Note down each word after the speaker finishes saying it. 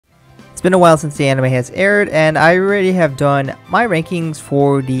It's been a while since the anime has aired, and I already have done my rankings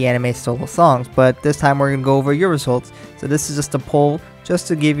for the anime solo songs, but this time we're going to go over your results. So this is just a poll, just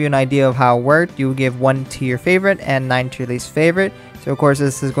to give you an idea of how it worked. You give 1 to your favorite and 9 to your least favorite. So of course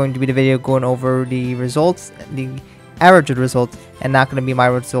this is going to be the video going over the results, the average results, and not going to be my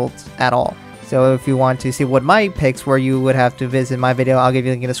results at all. So if you want to see what my picks were, you would have to visit my video. I'll give you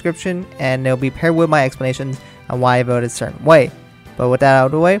a link in the description, and it'll be paired with my explanations on why I voted a certain way. But with that out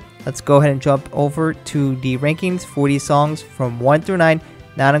of the way, let's go ahead and jump over to the rankings for these songs from 1 through 9,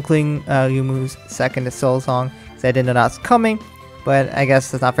 not including Ayumu's second solo song, because I didn't know that was coming. But I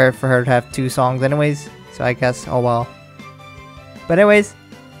guess it's not fair for her to have 2 songs anyways, so I guess, oh well. But anyways,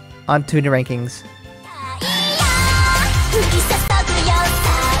 on to the rankings.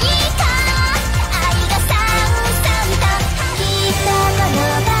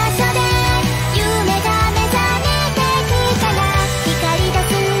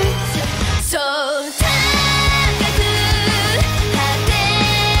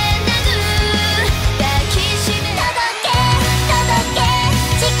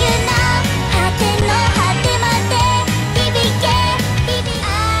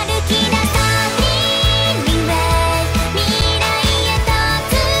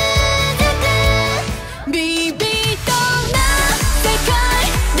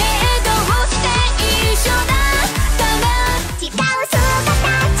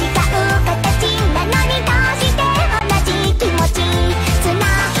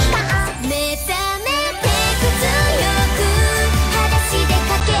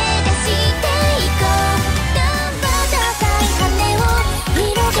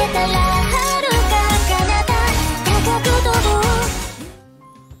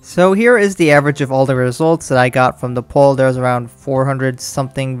 So here is the average of all the results that I got from the poll. There's around 400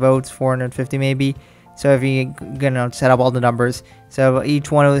 something votes, 450 maybe. So if you set up all the numbers, so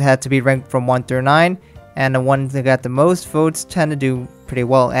each one had to be ranked from 1 through 9, and the ones that got the most votes tend to do pretty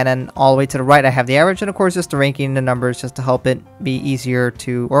well. And then all the way to the right I have the average, and of course just the ranking the numbers just to help it be easier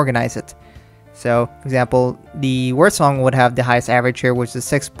to organize it. So for example, the worst song would have the highest average here, which is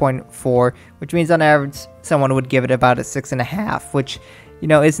 6.4, which means on average someone would give it about a 6.5, which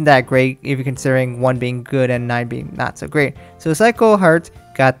isn't that great if you're considering 1 being good and 9 being not so great. So Saikou Heart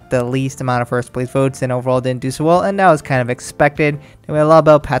got the least amount of first place votes and overall didn't do so well, and that was kind of expected. Then we had a lot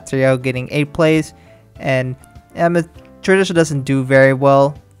about Patria getting 8th place, and Tradition doesn't do very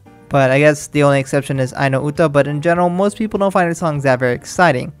well, but I guess the only exception is I Know Uta, but in general most people don't find the songs that very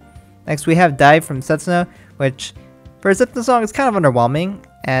exciting. Next we have Dive from Setsuna, which for a Setsuna song is kind of underwhelming,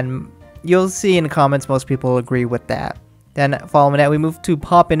 and you'll see in the comments most people agree with that. Then following that we move to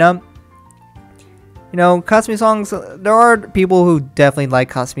Poppin. Kasumi songs, there are people who definitely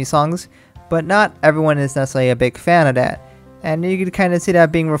like Kasumi songs, but not everyone is necessarily a big fan of that. And you can kind of see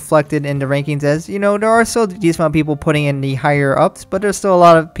that being reflected in the rankings as, there are still a decent amount of people putting in the higher ups, but there's still a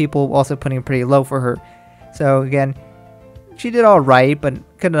lot of people also putting it pretty low for her. So again, she did alright, but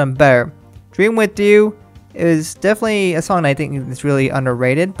could have done better. Dream With You is definitely a song I think is really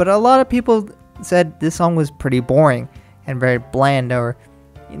underrated, but a lot of people said this song was pretty boring and very bland, or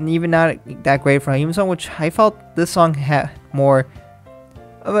even not that great for a Ayumu song, which I felt this song had more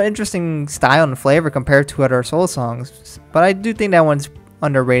of an interesting style and flavor compared to other solo songs. But I do think that one's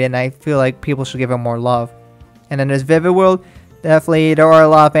underrated, and I feel like people should give it more love. And then there's Vivid World. Definitely, there are a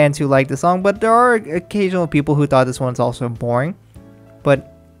lot of fans who like the song, but there are occasional people who thought this one's also boring.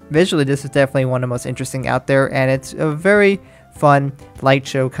 But visually, this is definitely one of the most interesting out there, and it's a very fun light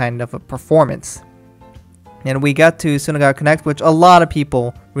show kind of a performance. And we got to Tsunagaru Connect, which a lot of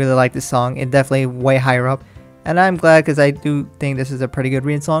people really like this song. It's definitely way higher up. And I'm glad, because I do think this is a pretty good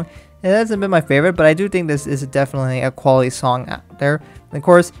Rina song. It hasn't been my favorite, but I do think this is definitely a quality song out there. And of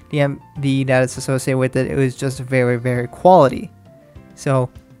course, the MV that is associated with it, it was just very, very quality.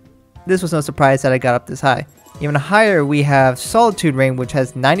 So this was no surprise that I got up this high. Even higher, we have Solitude Rain, which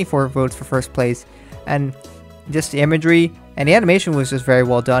has 94 votes for first place. And just the imagery and the animation was just very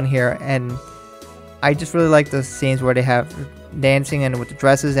well done here. And I just really like the scenes where they have dancing and with the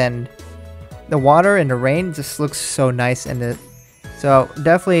dresses, and the water and the rain just looks so nice. And so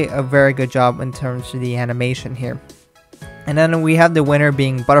definitely a very good job in terms of the animation here. And then we have the winner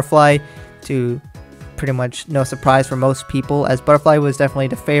being Butterfly, to pretty much no surprise for most people, as Butterfly was definitely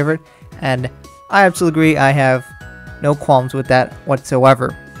the favorite, and I absolutely agree. I have no qualms with that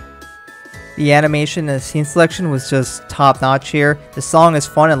whatsoever. The animation and the scene selection was just top notch here. The song is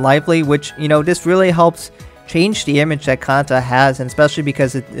fun and lively, which, this really helps change the image that Kanata has, and especially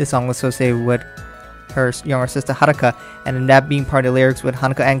because this song was associated with her younger sister Haruka, and that being part of the lyrics with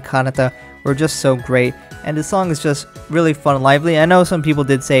Haruka and Kanata were just so great, and the song is just really fun and lively. I know some people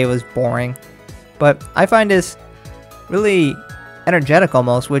did say it was boring, but I find this really energetic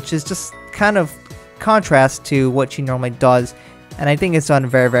almost, which is just kind of contrast to what she normally does, and I think it's done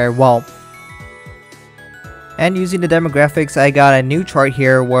very, very well. And using the demographics, I got a new chart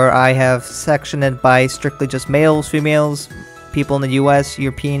here where I have sectioned it by strictly just males, females, people in the US,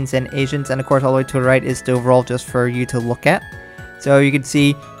 Europeans, and Asians, and of course all the way to the right is the overall just for you to look at. So you can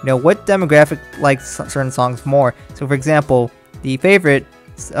see, what demographic likes certain songs more. So for example, the favorite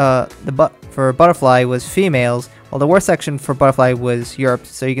for Butterfly was females, while the worst section for Butterfly was Europe.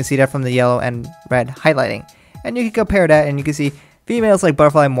 So you can see that from the yellow and red highlighting. And you can compare that and you can see females like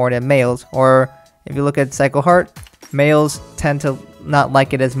Butterfly more than males. Or if you look at Saikou Heart, males tend to not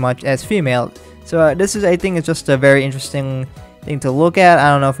like it as much as females. So this is, I think, is just a very interesting thing to look at. I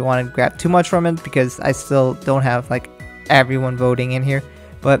don't know if you want to grab too much from it because I still don't have like everyone voting in here.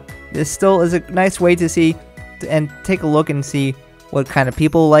 But this still is a nice way to see and take a look and see what kind of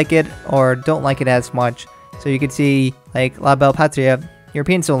people like it or don't like it as much. So you can see like La Belle Patria,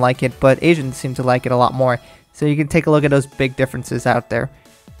 Europeans don't like it, but Asians seem to like it a lot more. So you can take a look at those big differences out there.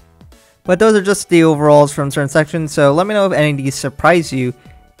 But those are just the overalls from certain sections, so let me know if any of these surprise you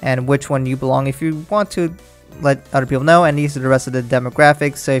and which one you belong if you want to let other people know. And these are the rest of the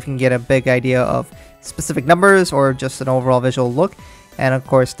demographics, so if you can get a big idea of specific numbers or just an overall visual look. And of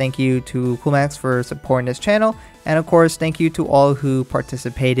course, thank you to Coolmax for supporting this channel. And of course, thank you to all who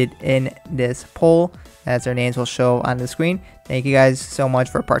participated in this poll, as their names will show on the screen. Thank you guys so much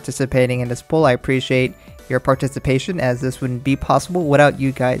for participating in this poll. I appreciate your participation, as this wouldn't be possible without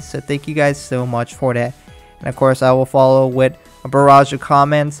you guys. So thank you guys so much for that. And of course, I will follow with a barrage of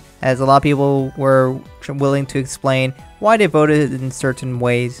comments, as a lot of people were willing to explain why they voted in certain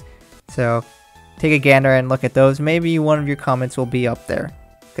ways. So take a gander and look at those. Maybe one of your comments will be up there,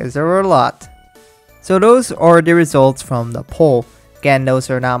 because there were a lot. So those are the results from the poll. Again, those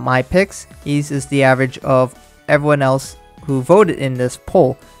are not my picks. These is the average of everyone else who voted in this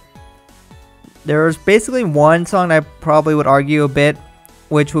poll. There's basically one song I probably would argue a bit,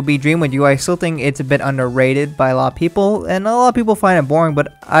 which would be Dream With You. I still think it's a bit underrated by a lot of people, and a lot of people find it boring,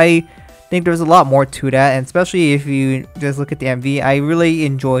 but I think there's a lot more to that, and especially if you just look at the MV, I really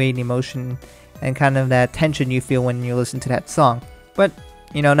enjoy the emotion and kind of that tension you feel when you listen to that song. But,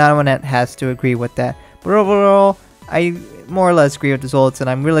 not everyone has to agree with that. But overall, I more or less agree with the results, and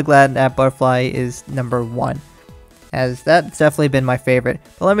I'm really glad that Butterfly is number 1, as that's definitely been my favorite.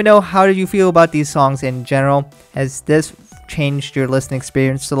 But let me know, how did you feel about these songs in general? Has this changed your listening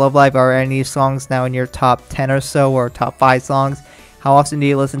experience to Love Live? Are any songs now in your top 10 or so, or top 5 songs? How often do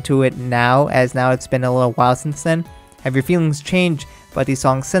you listen to it now, as now it's been a little while since then? Have your feelings changed about these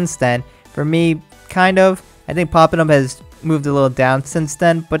songs since then? For me, kind of. I think Poppin' Up has moved a little down since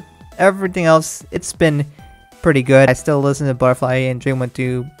then, but everything else, it's been pretty good. I still listen to Butterfly and Dream With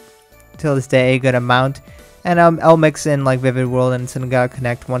You till this day a good amount. And I'll mix in like Vivid World and Tsunagaru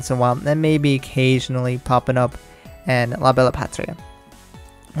Connect once in a while, and maybe occasionally Poppin' Up and La Belle Patria.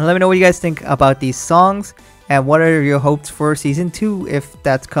 And let me know what you guys think about these songs, and what are your hopes for season 2 if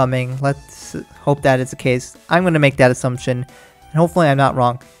that's coming. Let's hope that is the case. I'm going to make that assumption, and hopefully I'm not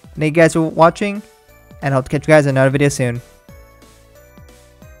wrong. Thank you guys for watching, and I hope to catch you guys in another video soon.